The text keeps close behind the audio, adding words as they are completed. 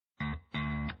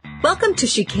Welcome to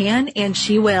She Can and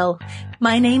She Will.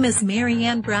 My name is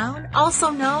Marianne Brown, also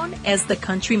known as the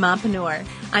Country Mompreneur.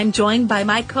 I'm joined by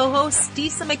my co-host,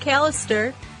 Disa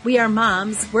McAllister. We are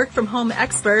moms, work-from-home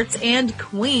experts, and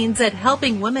queens at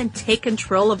helping women take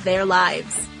control of their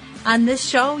lives. On this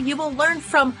show, you will learn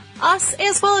from us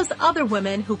as well as other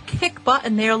women who kick butt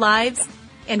in their lives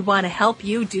and want to help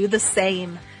you do the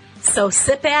same. So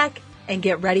sit back and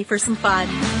get ready for some fun.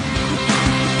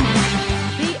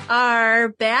 We are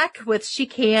back with She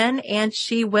Can and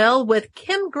She Will with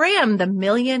Kim Graham, the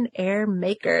Millionaire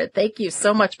Maker. Thank you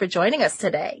so much for joining us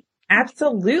today.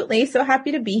 Absolutely. So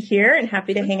happy to be here and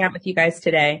happy to hang out with you guys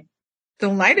today.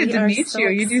 Delighted to meet you.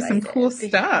 You do some cool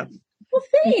stuff. Well,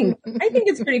 thanks. I think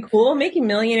it's pretty cool. Making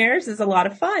millionaires is a lot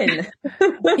of fun.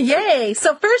 Yay.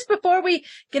 So first, before we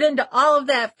get into all of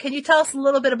that, can you tell us a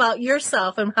little bit about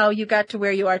yourself and how you got to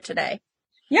where you are today?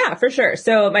 Yeah, for sure.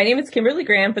 So my name is Kimberly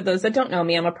Graham. For those that don't know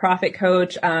me, I'm a profit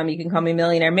coach. You can call me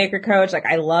Millionaire Maker Coach. Like,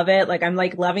 I love it. Like, I'm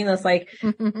like loving this like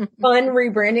fun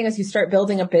rebranding as you start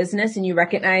building a business and you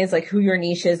recognize like who your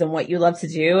niche is and what you love to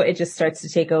do. It just starts to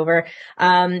take over.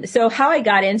 So how I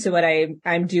got into what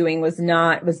I'm doing was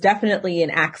definitely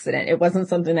an accident. It wasn't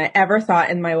something I ever thought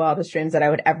in my wildest dreams that I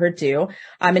would ever do.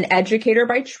 I'm an educator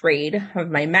by trade. I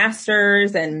have my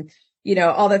master's and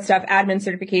all that stuff, admin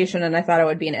certification, and I thought I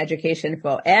would be in education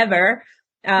forever.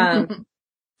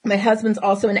 My husband's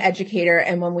also an educator,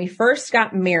 and when we first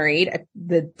got married at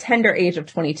the tender age of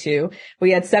 22, we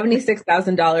had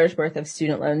 $76,000 worth of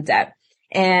student loan debt.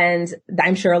 And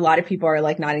I'm sure a lot of people are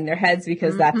like nodding their heads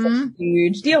because that's a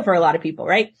huge deal for a lot of people,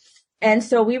 right? And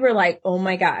so we were like, oh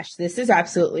my gosh, this is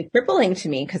absolutely crippling to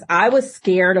me because I was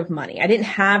scared of money. I didn't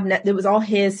have, it was all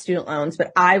his student loans,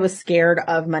 but I was scared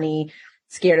of money.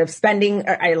 Scared of spending.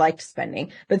 I liked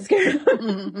spending, but scared of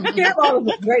all of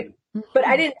it, right? But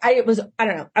I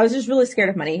don't know. I was just really scared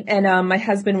of money. And, my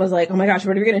husband was like, oh my gosh,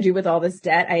 what are we going to do with all this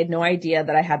debt? I had no idea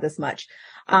that I had this much.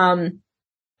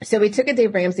 So we took a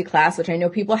Dave Ramsey class, which I know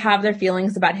people have their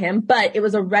feelings about him, but it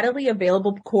was a readily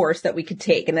available course that we could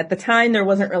take. And at the time, there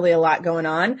wasn't really a lot going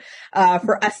on,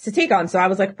 for us to take on. So I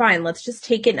was like, fine, let's just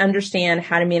take it and understand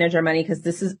how to manage our money because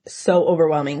this is so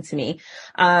overwhelming to me.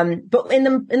 But in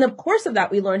the course of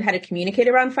that, we learned how to communicate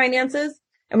around finances.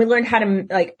 And we learned how to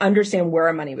like understand where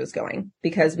our money was going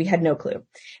because we had no clue.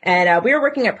 And, we were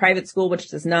working at private school, which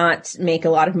does not make a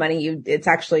lot of money. It's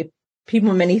actually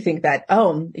many think that,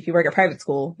 if you work at private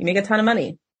school, you make a ton of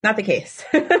money. Not the case.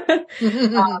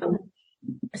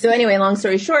 So anyway, long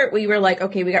story short, we were like,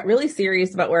 okay, we got really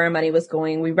serious about where our money was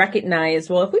going. We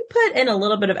recognized, well, if we put in a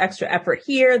little bit of extra effort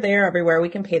here, there, everywhere, we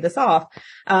can pay this off.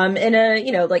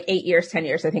 In like 8 years, 10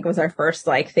 years, I think was our first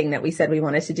like thing that we said we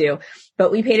wanted to do.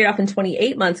 But we paid it off in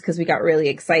 28 months because we got really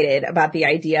excited about the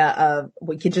idea of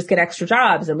we could just get extra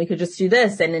jobs and we could just do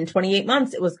this. And in 28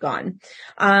 months, it was gone.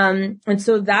 And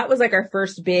so that was like our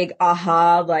first big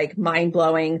aha, like mind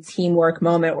blowing teamwork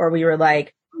moment where we were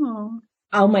like,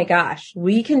 oh my gosh,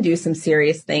 we can do some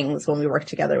serious things when we work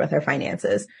together with our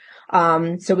finances.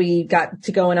 So we got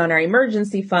to go in on our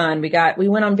emergency fund. We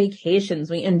went on vacations.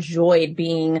 We enjoyed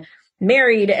being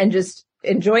married and just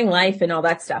enjoying life and all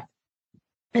that stuff.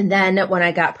 And then when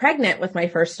I got pregnant with my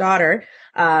first daughter,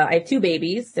 I have two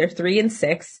babies. They're 3 and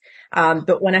 6. But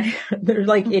they're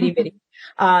like itty bitty.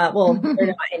 Well, they're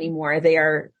not anymore. They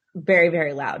are very,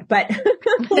 very loud, but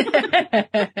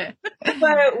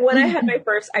when I had my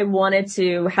first, I wanted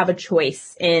to have a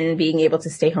choice in being able to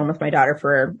stay home with my daughter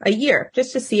for a year,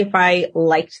 just to see if I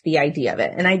liked the idea of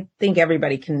it. And I think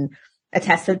everybody can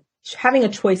attest that having a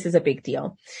choice is a big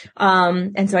deal.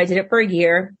 And so I did it for a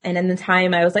year. And in the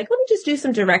time I was like, let me just do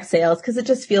some direct sales because it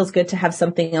just feels good to have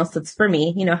something else that's for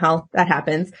me. You know how that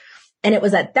happens. And it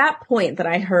was at that point that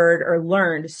I heard or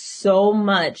learned so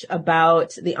much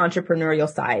about the entrepreneurial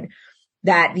side,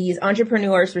 that these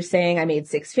entrepreneurs were saying, I made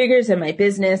 6 figures in my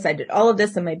business. I did all of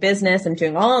this in my business. I'm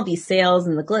doing all of these sales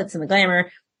and the glitz and the glamour.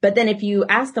 But then if you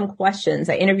ask them questions,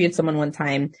 I interviewed someone one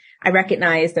time, I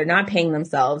recognized they're not paying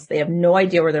themselves. They have no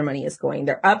idea where their money is going.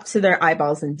 They're up to their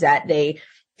eyeballs in debt. They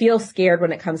feel scared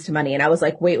when it comes to money. And I was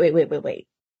like, wait.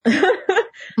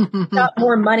 Not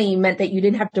more money meant that you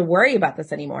didn't have to worry about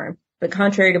this anymore. But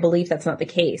contrary to belief, that's not the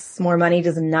case. More money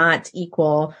does not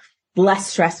equal less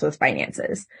stress with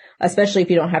finances, especially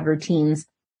if you don't have routines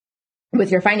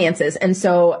with your finances. And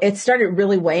so it started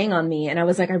really weighing on me. And I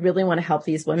was like, I really want to help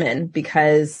these women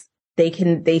because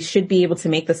they should be able to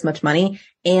make this much money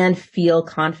and feel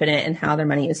confident in how their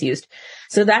money is used.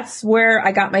 So that's where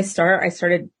I got my start. I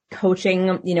started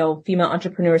coaching, female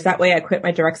entrepreneurs that way. I quit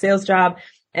my direct sales job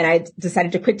And I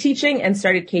decided to quit teaching and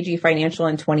started KG Financial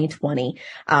in 2020.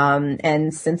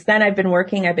 And since then I've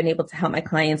been able to help my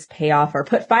clients pay off or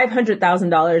put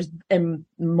 $500,000 and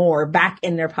more back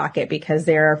in their pocket because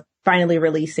they're finally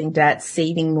releasing debt,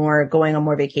 saving more, going on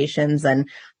more vacations, and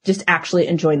just actually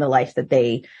enjoying the life that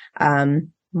they want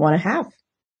to have.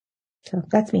 So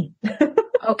that's me.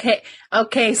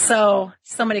 Okay. So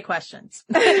many questions.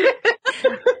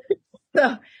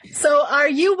 So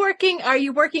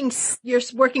you're working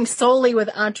solely with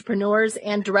entrepreneurs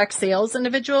and direct sales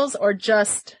individuals, or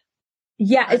just?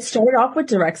 Yeah, it started off with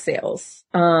direct sales.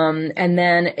 And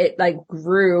then it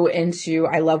grew into,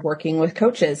 I love working with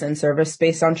coaches and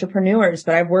service-based entrepreneurs,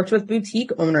 but I've worked with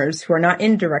boutique owners who are not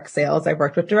in direct sales. I've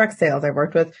worked with direct sales. I've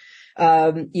worked with,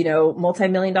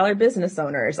 multi-million-dollar business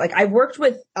owners. I've worked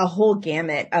with a whole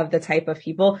gamut of the type of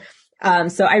people.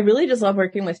 So I really just love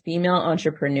working with female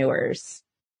entrepreneurs.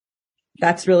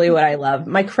 That's really what I love.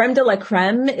 My creme de la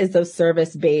creme is those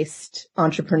service-based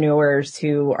entrepreneurs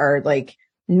who are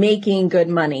making good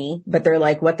money, but they're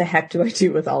like, what the heck do I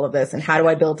do with all of this? And how do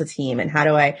I build a team? And how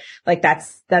do I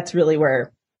that's really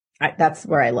where that's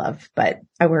where I love, but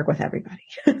I work with everybody.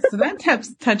 So that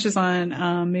touches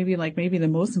on, maybe the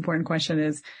most important question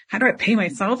is, how do I pay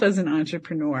myself as an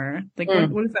entrepreneur?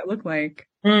 What does that look like?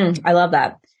 I love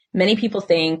that. Many people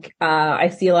think, I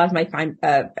see a lot of my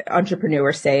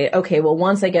entrepreneurs say, okay, well,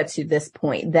 once I get to this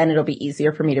point, then it'll be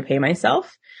easier for me to pay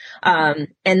myself. And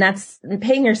that's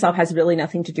paying yourself has really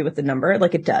nothing to do with the number.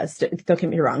 It does. Don't get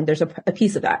me wrong. There's a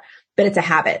piece of that, but it's a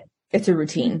habit. It's a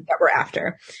routine that we're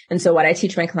after. And so what I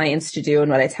teach my clients to do and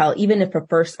what I tell, even if a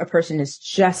person is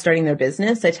just starting their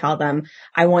business, I tell them,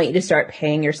 I want you to start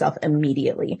paying yourself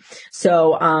immediately.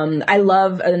 So, I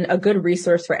love a good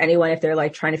resource for anyone if they're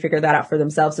trying to figure that out for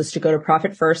themselves is to go to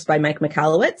Profit First by Mike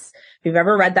Michalowicz. If you've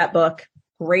ever read that book,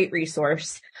 great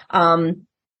resource.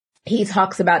 He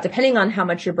talks about, depending on how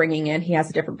much you're bringing in, he has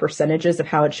different percentages of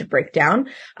how it should break down.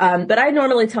 But I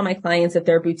normally tell my clients if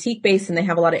they're boutique based and they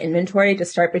have a lot of inventory to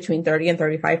start between 30 and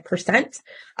 35%.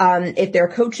 If they're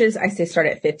coaches, I say start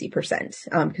at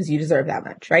 50%, because you deserve that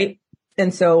much, right?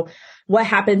 And so what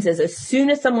happens is as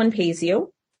soon as someone pays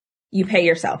you, you pay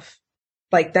yourself.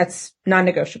 That's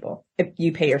non-negotiable if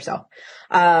you pay yourself.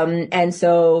 And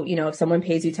so, if someone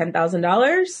pays you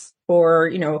 $10,000 for,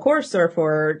 a course or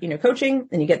for, coaching,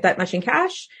 and you get that much in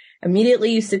cash,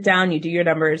 immediately you sit down, you do your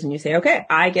numbers and you say, okay,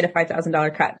 I get a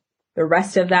 $5,000 cut. The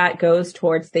rest of that goes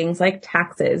towards things like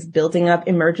taxes, building up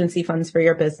emergency funds for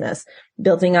your business,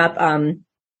 building up,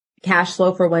 cash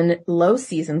flow for when low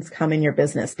seasons come in your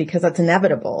business, because that's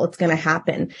inevitable. It's going to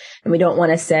happen. And we don't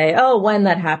want to say, oh, when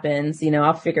that happens,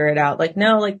 I'll figure it out.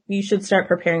 No, you should start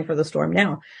preparing for the storm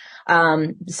now.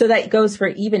 So that goes for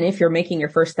even if you're making your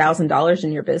first $1,000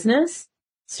 in your business,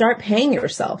 start paying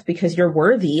yourself because you're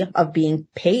worthy of being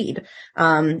paid.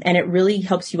 And it really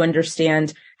helps you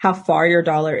understand how far your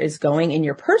dollar is going in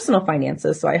your personal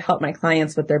finances. So I help my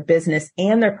clients with their business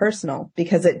and their personal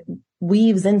because it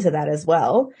weaves into that as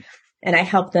well. And I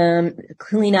help them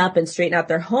clean up and straighten out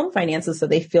their home finances so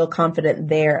they feel confident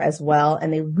there as well.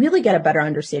 And they really get a better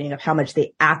understanding of how much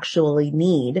they actually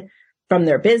need from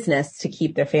their business to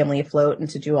keep their family afloat and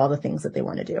to do all the things that they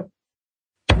want to do.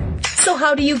 So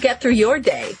how do you get through your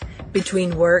day?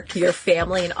 Between work, your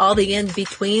family, and all the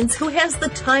in-betweens, who has the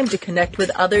time to connect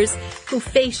with others who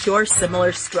face your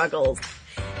similar struggles?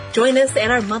 Join us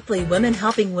at our monthly Women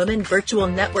Helping Women virtual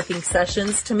networking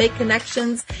sessions to make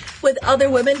connections with other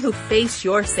women who face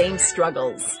your same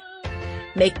struggles.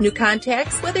 Make new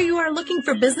contacts, whether you are looking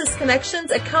for business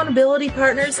connections, accountability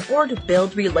partners, or to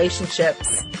build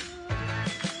relationships.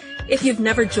 If you've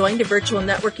never joined a virtual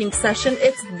networking session,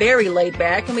 it's very laid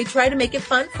back and we try to make it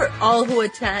fun for all who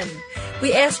attend.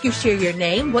 We ask you share your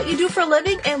name, what you do for a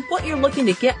living, and what you're looking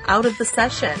to get out of the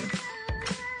session.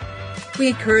 We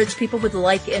encourage people with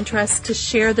like interests to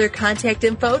share their contact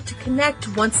info to connect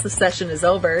once the session is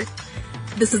over.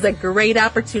 This is a great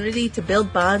opportunity to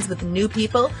build bonds with new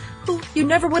people who you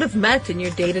never would have met in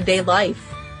your day-to-day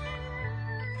life.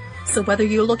 So whether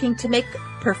you're looking to make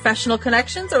professional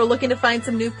connections or looking to find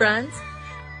some new friends,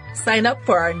 sign up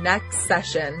for our next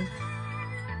session.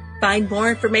 Find more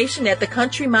information at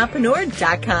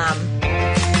thecountrymompreneur.com.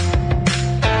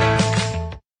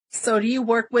 So do you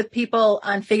work with people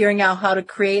on figuring out how to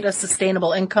create a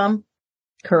sustainable income?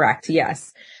 Correct.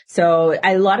 Yes. So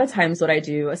a lot of times what I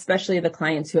do, especially the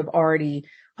clients who already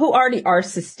are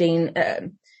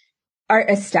are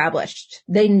established.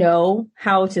 They know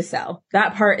how to sell.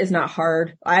 That part is not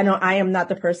hard. I am not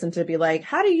the person to be like,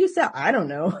 how do you sell? I don't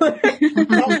know.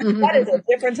 that is a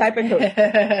different type of coach.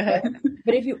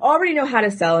 But if you already know how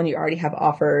to sell and you already have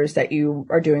offers that you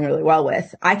are doing really well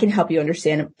with, I can help you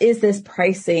understand, is this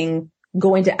pricing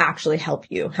going to actually help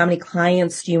you? How many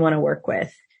clients do you want to work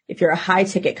with? If you're a high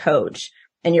ticket coach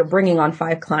and you're bringing on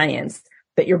 5 clients,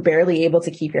 but you're barely able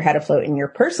to keep your head afloat in your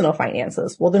personal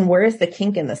finances, well, then where is the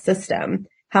kink in the system?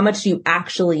 How much do you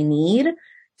actually need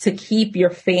to keep your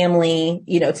family,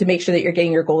 to make sure that you're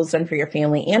getting your goals done for your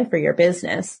family and for your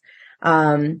business?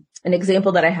 An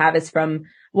example that I have is from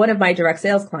one of my direct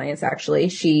sales clients, actually.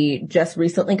 She just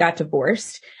recently got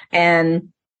divorced and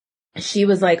she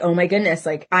was like, oh my goodness,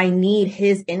 like I need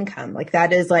his income. Like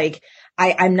that is like,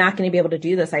 I'm not going to be able to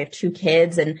do this. I have 2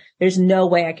 kids and there's no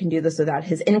way I can do this without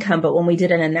his income. But when we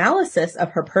did an analysis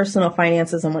of her personal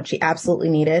finances and what she absolutely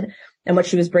needed and what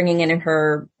she was bringing in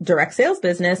her direct sales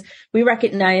business, we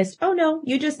recognized, oh no,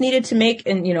 you just needed to make,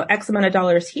 X amount of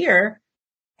dollars here.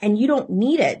 And you don't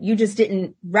need it. You just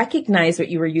didn't recognize what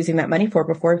you were using that money for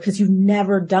before because you've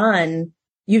never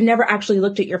actually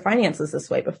looked at your finances this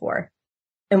way before.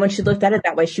 And when she looked at it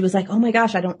that way, she was like, oh my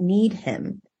gosh, I don't need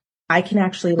him. I can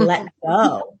actually let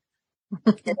go.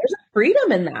 And there's a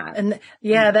freedom in that. And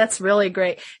yeah, that's really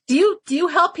great. Do you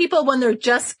help people when they're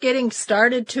just getting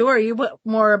started too? Or are you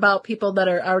more about people that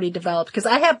are already developed? Because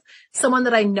I have someone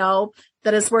that I know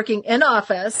that is working in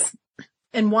office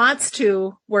and wants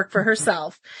to work for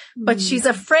herself, but she's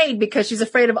afraid because she's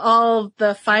afraid of all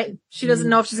the she doesn't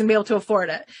know if she's gonna be able to afford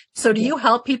it. So do you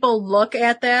help people look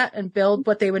at that and build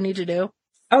what they would need to do?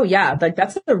 Oh yeah. Like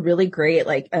that's a really great,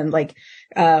 what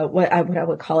I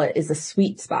would call it is a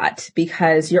sweet spot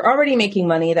because you're already making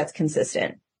money that's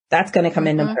consistent. That's going to come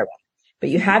in no matter what. But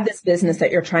you have this business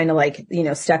that you're trying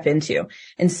to step into.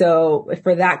 And so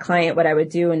for that client, what I would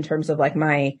do in terms of like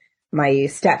my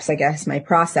steps, I guess, my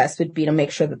process would be to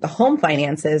make sure that the home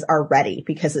finances are ready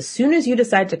because as soon as you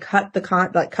decide to cut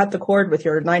the cord with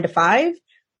your 9 to 5,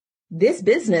 this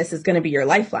business is going to be your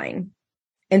lifeline.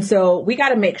 And so we got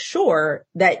to make sure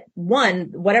that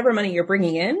whatever money you're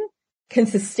bringing in can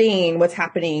sustain what's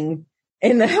happening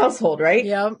in the household, right?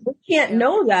 Yeah. We can't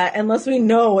know that unless we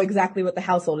know exactly what the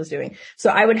household is doing. So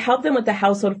I would help them with the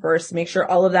household first, make sure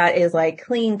all of that is like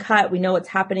clean cut. We know what's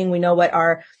happening. We know what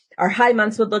our high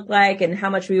months would look like and how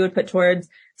much we would put towards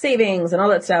savings and all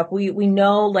that stuff. We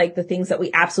know like the things that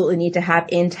we absolutely need to have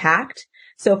intact.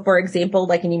 So for example,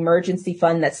 like an emergency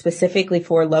fund that's specifically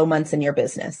for low months in your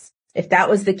business. If that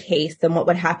was the case, then what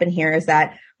would happen here is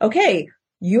that, okay,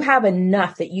 you have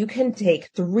enough that you can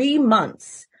take 3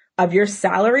 months of your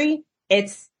salary.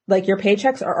 It's like your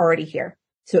paychecks are already here.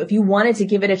 So if you wanted to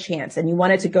give it a chance and you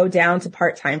wanted to go down to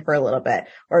part-time for a little bit,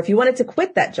 or if you wanted to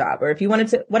quit that job, or if you wanted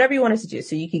to, whatever you wanted to do,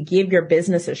 so you could give your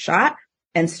business a shot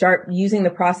and start using the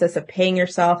process of paying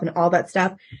yourself and all that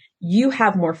stuff, you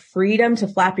have more freedom to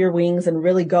flap your wings and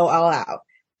really go all out.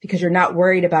 Because you're not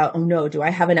worried about, oh no, do I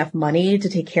have enough money to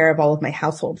take care of all of my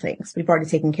household things? We've already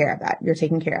taken care of that. You're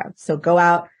taken care of. So go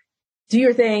out, do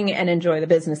your thing and enjoy the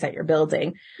business that you're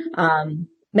building.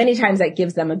 Many times that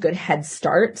gives them a good head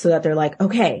start so that they're like,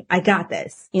 okay, I got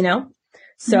this,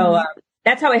 So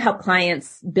that's how I help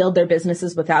clients build their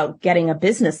businesses without getting a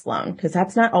business loan, because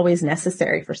that's not always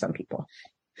necessary for some people.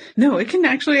 No, it can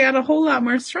actually add a whole lot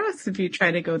more stress if you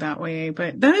try to go that way.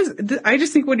 But I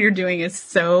just think what you're doing is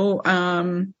so,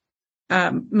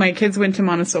 my kids went to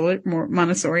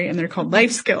Montessori and they're called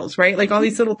life skills, right? Like all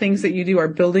these little things that you do are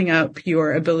building up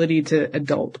your ability to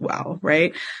adult well,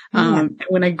 right?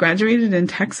 When I graduated in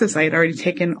Texas, I had already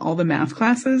taken all the math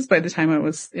classes by the time I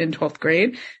was in 12th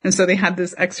grade. And so they had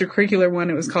this extracurricular one.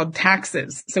 It was called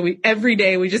taxes. So every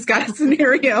day we just got a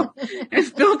scenario and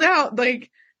filled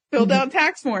out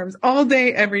tax forms all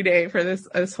day, every day for this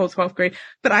whole 12th grade.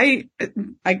 But I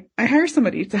hire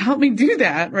somebody to help me do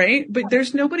that, right? But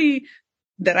there's nobody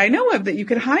that I know of that you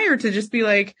could hire to just be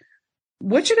like,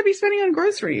 what should I be spending on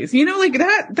groceries? Like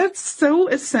that's so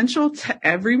essential to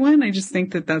everyone. I just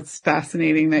think that that's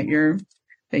fascinating that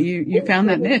you found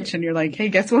that niche and you're like, hey,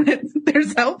 guess what?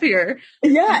 There's help here.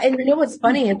 Yeah. And what's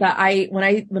funny is that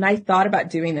when I thought about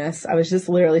doing this, I was just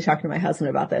literally talking to my husband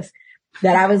about this.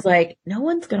 That I was like, no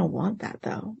one's going to want that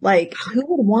though. Like who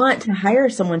would want to hire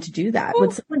someone to do that?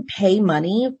 Would someone pay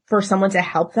money for someone to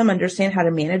help them understand how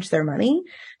to manage their money?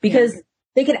 Because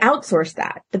they could outsource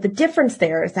that. But the difference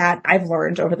there is that I've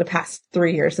learned over the past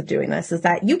 3 years of doing this is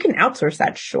that you can outsource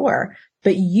that, sure,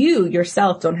 but you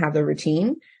yourself don't have the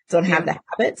routine, don't have the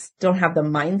habits, don't have the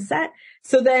mindset.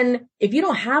 So then if you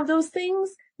don't have those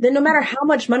things, then no matter how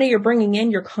much money you're bringing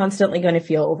in, you're constantly going to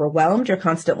feel overwhelmed. You're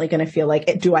constantly going to feel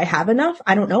like, do I have enough?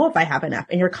 I don't know if I have enough.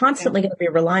 And you're constantly going to be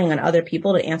relying on other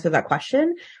people to answer that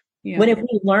question. Yeah. When if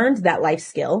we learned that life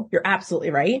skill, you're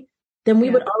absolutely right, then we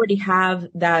would already have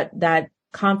that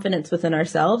confidence within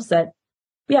ourselves that,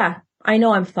 yeah, I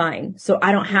know I'm fine. So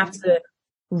I don't have to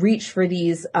reach for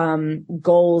these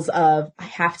goals of I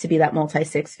have to be that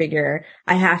multi-six figure.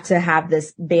 I have to have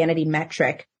this vanity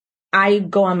metric. I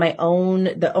go on my own,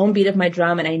 the own beat of my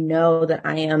drum, and I know that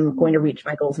I am going to reach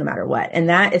my goals no matter what. And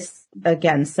that is,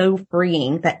 again, so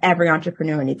freeing that every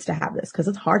entrepreneur needs to have this because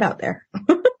it's hard out there.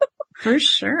 For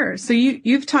sure. So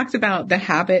you've talked about the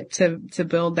habit to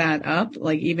build that up,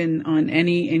 like even on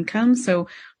any income. So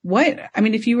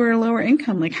if you were a lower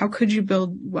income, like how could you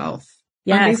build wealth?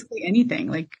 Yeah. Basically anything.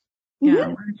 Like, yeah,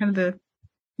 what are kind of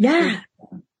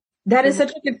that is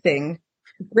such a good thing.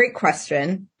 Great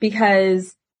question,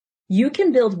 because you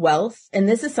can build wealth. And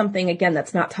this is something, again,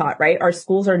 that's not taught, right? Our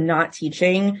schools are not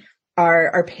teaching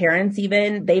our parents,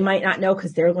 even they might not know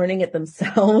because they're learning it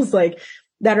themselves, like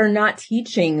that are not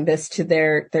teaching this to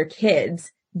their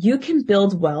kids. You can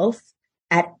build wealth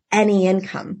at any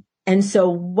income. And so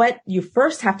what you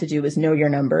first have to do is know your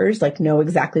numbers, like know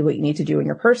exactly what you need to do in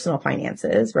your personal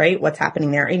finances, right? What's happening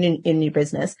there in your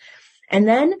business. And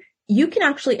then you can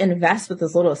actually invest with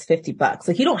as little as $50.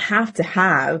 Like you don't have to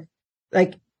have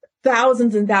like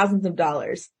thousands and thousands of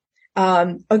dollars.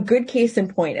 A good case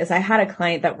in point is I had a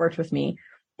client that worked with me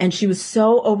and she was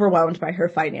so overwhelmed by her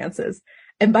finances.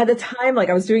 And by the time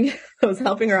I was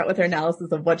helping her out with her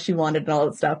analysis of what she wanted and all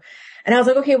that stuff. And I was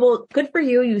like, okay, well, good for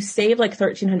you. You saved like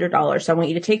 $1,300. So I want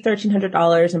you to take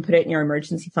 $1,300 and put it in your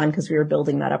emergency fund because we were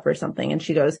building that up or something. And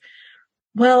she goes,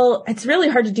 well, it's really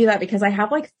hard to do that because I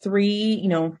have like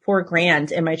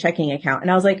 $4,000 in my checking account.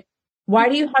 And I was like, why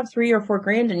do you have $3,000 or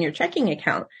 $4,000 in your checking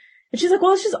account? And she's like,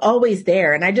 well, it's just always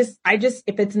there. And I just,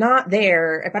 if it's not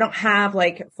there, if I don't have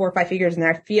like 4 or 5 figures in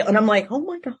there, I feel, and I'm like, oh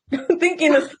my God, I'm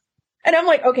thinking this. And I'm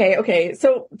like, okay.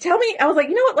 So tell me, I was like,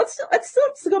 you know what? Let's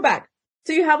go back.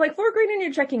 So you have like $4,000 in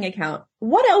your checking account.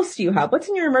 What else do you have? What's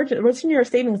in your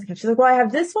savings account? She's like, well, I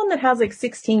have this one that has like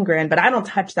 $16,000, but I don't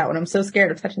touch that one. I'm so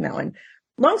scared of touching that one.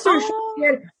 Long story short, she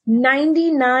had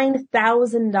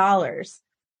 $99,000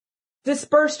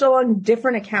 dispersed along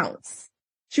different accounts.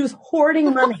 She was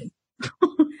hoarding money.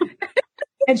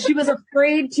 And she was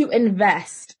afraid to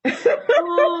invest.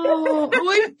 Oh,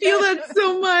 I feel that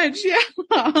so much. Yeah.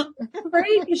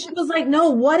 Right? She was like,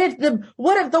 no, what if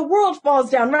the world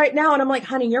falls down right now? And I'm like,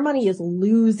 honey, your money is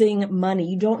losing money.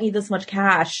 You don't need this much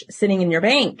cash sitting in your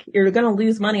bank. You're going to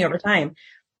lose money over time.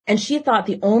 And she thought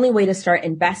the only way to start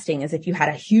investing is if you had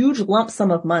a huge lump sum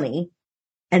of money.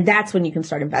 And that's when you can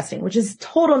start investing, which is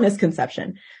total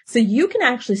misconception. So you can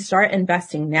actually start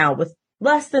investing now with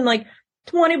less than like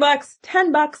 $20,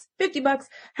 $10, $50,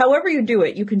 however you do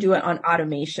it, you can do it on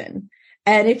automation.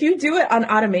 And if you do it on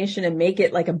automation and make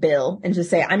it like a bill and just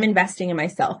say, I'm investing in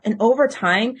myself. And over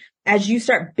time, as you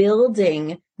start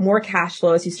building more cash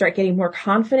flow, as you start getting more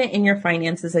confident in your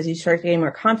finances, as you start getting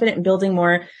more confident in building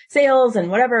more sales and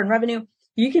whatever and revenue,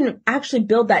 you can actually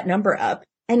build that number up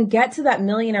and get to that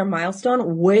millionaire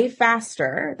milestone way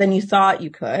faster than you thought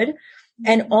you could.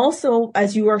 And also,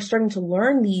 as you are starting to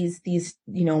learn these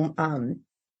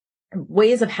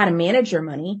ways of how to manage your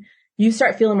money, you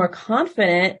start feeling more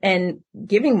confident and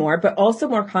giving more, but also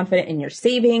more confident in your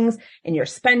savings, in your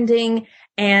spending.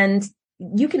 And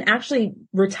you can actually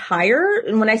retire.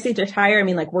 And when I say retire, I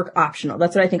mean like work optional.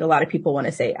 That's what I think a lot of people want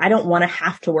to say. I don't want to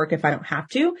have to work if I don't have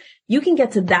to. You can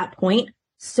get to that point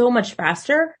so much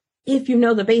faster if you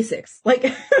know the basics.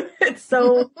 Like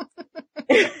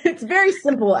it's very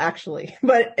simple actually,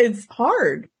 but it's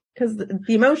hard because the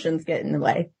emotions get in the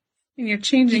way. And you're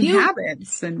changing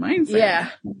habits and mindset. Yeah.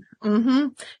 Mm-hmm.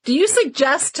 Do you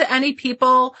suggest to any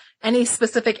people any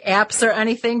specific apps or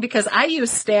anything? Because I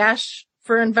use Stash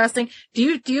for investing.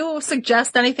 Do you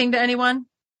suggest anything to anyone?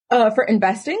 For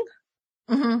investing?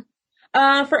 Mm-hmm.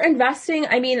 For investing,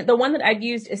 I mean, the one that I've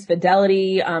used is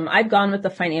Fidelity. I've gone with the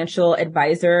financial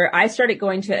advisor. I started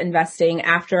going to investing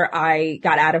after I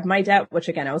got out of my debt, which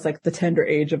again, I was like the tender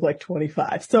age of like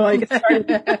 25. So I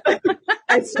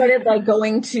started like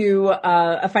going to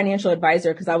a financial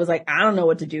advisor because I was like, I don't know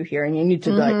what to do here and you need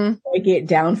to like break it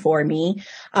down for me.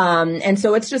 And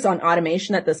so it's just on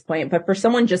automation at this point. But for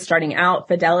someone just starting out,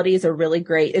 Fidelity is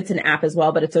it's an app as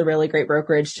well, but it's a really great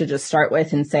brokerage to just start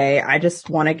with and say, I just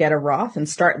want to get a Roth and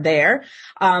start there.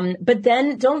 But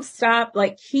then don't stop,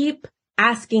 like keep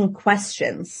asking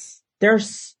questions.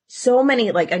 There's so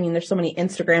many, there's so many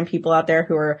Instagram people out there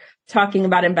who are talking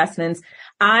about investments.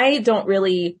 I don't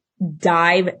really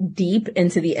dive deep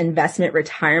into the investment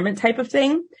retirement type of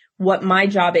thing. What my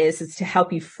job is to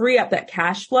help you free up that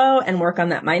cash flow and work on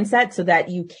that mindset so that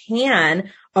you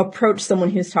can approach someone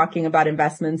who's talking about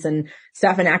investments and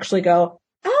stuff and actually go,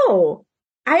 oh,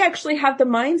 I actually have the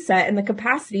mindset and the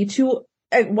capacity to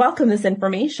I welcome this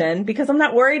information because I'm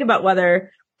not worried about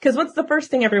because what's the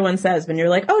first thing everyone says when you're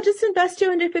like, oh, just invest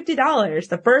 $250?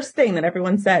 The first thing that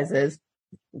everyone says is,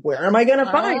 where am I going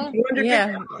to find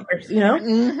 $250? You know?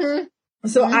 Mm-hmm.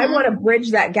 So I want to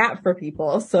bridge that gap for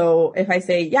people. So if I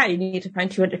say, yeah, you need to find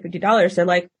 $250, they're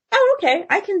like, oh, okay,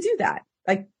 I can do that.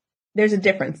 Like there's a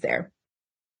difference there.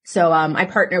 So, I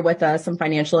partner with, some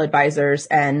financial advisors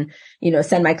and,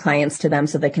 send my clients to them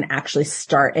so they can actually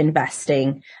start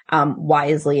investing,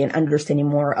 wisely and understanding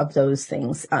more of those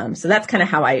things. So that's kind of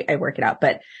how I work it out.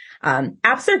 But,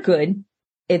 apps are good.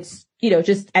 It's,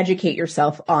 just educate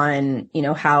yourself on,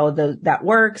 how that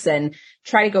works and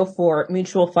try to go for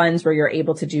mutual funds where you're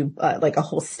able to do, like a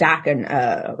whole stack and,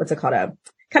 what's it called?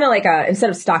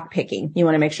 Instead of stock picking, you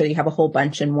want to make sure you have a whole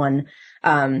bunch in one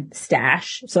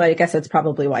stash. So I guess that's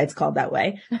probably why it's called that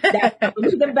way. That's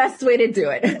probably the best way to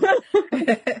do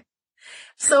it.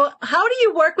 So how do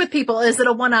you work with people? Is it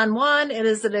a one-on-one?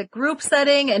 Is it a group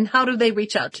setting? And how do they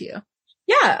reach out to you?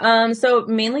 Yeah. So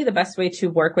mainly the best way to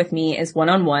work with me is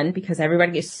one-on-one because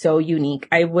everybody is so unique.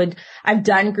 I've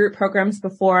done group programs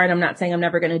before and I'm not saying I'm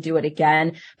never going to do it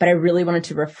again, but I really wanted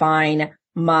to refine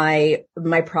my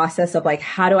process of like,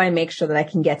 how do I make sure that I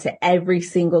can get to every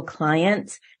single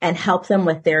client and help them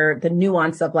with the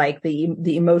nuance of like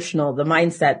the emotional, the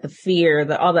mindset, the fear,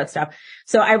 all that stuff.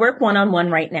 So I work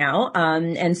one-on-one right now.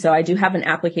 And so I do have an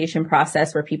application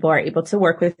process where people are able to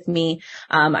work with me.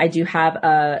 I do have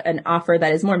an offer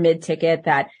that is more mid-ticket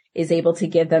that is able to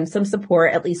give them some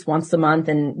support at least once a month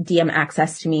and DM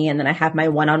access to me. And then I have my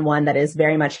one-on-one that is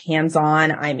very much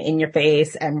hands-on. I'm in your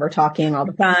face and we're talking all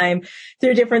the time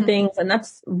through different things. And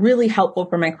that's really helpful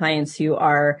for my clients who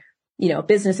are,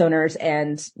 business owners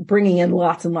and bringing in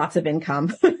lots and lots of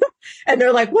income. And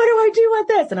they're like, what do I do with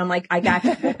this? And I'm like, I got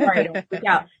you. Sorry, don't freak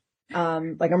out.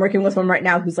 Like I'm working with one right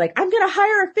now who's like, I'm going to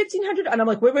hire 1,500. And I'm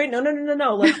like, wait, no.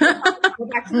 Let's go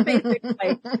back to the basics.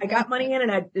 Like I got money in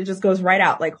and it just goes right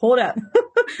out. Like, hold up.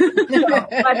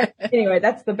 But anyway,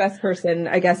 that's the best person,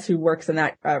 I guess, who works in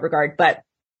that regard. But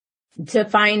to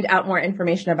find out more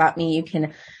information about me, you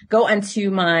can go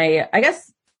onto my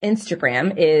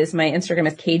Instagram is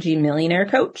KG Millionaire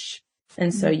Coach.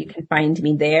 And so you can find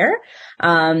me there.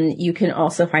 You can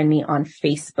also find me on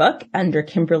Facebook under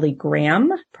Kimberly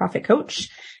Graham, Profit Coach.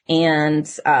 And,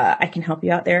 I can help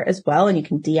you out there as well. And you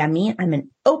can DM me. I'm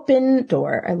an open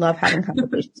door. I love having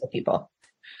conversations with people.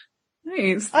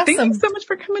 Nice. Awesome. Thank you so much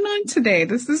for coming on today.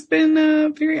 This has been,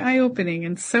 very eye-opening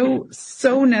and so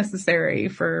necessary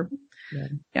for,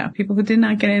 people who did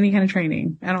not get any kind of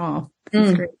training at all.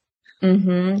 That's great.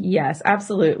 Mm-hmm. Yes,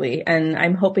 absolutely. And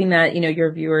I'm hoping that,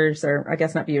 your viewers or I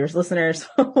guess not viewers, listeners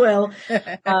will,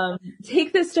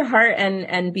 take this to heart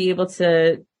and be able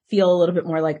to feel a little bit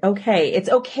more like, okay, it's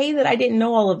okay that I didn't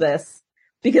know all of this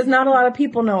because not a lot of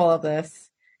people know all of this.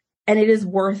 And it is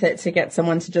worth it to get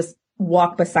someone to just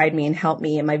walk beside me and help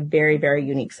me in my very, very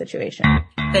unique situation.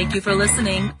 Thank you for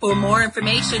listening. For more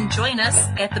information, join us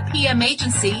at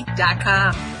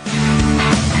thepmagency.com.